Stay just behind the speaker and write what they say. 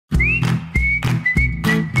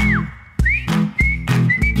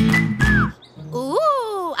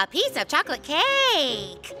piece of chocolate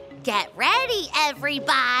cake. Get ready,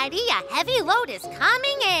 everybody. A heavy load is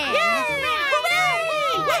coming in. Yay!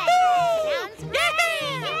 Sounds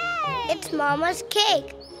great. It's Mama's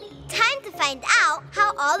cake. Time to find out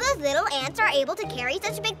how all those little ants are able to carry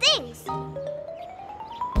such big things.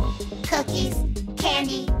 Cookies,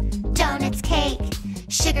 candy, donuts, cake,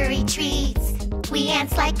 sugary treats. We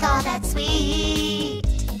ants like all that sweet.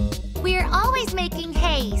 We're always making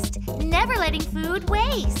haste, never letting food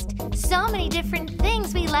waste. So many different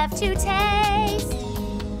things we love to taste.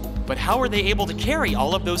 But how are they able to carry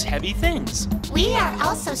all of those heavy things? We are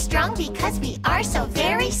all so strong because we are so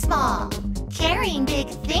very small. Carrying big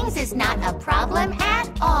things is not a problem at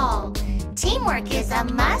all. Teamwork is a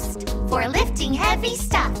must for lifting heavy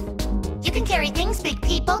stuff. You can carry things big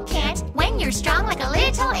people can't when you're strong like a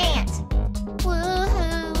little ant.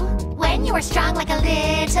 Woohoo! When you are strong like a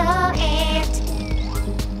little ant.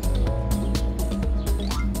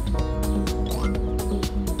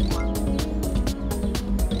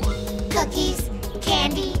 Cookies,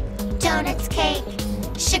 candy, donuts, cake,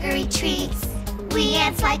 sugary treats. We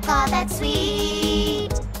ants like all that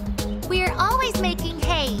sweet. We're always making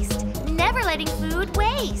haste, never letting food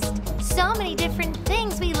waste. So many different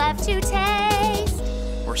things we love to taste.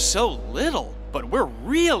 We're so little, but we're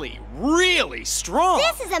really, really strong.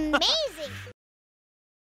 This is amazing.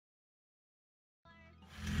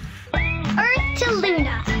 Earth to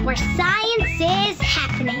Luna, where science is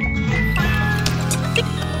happening.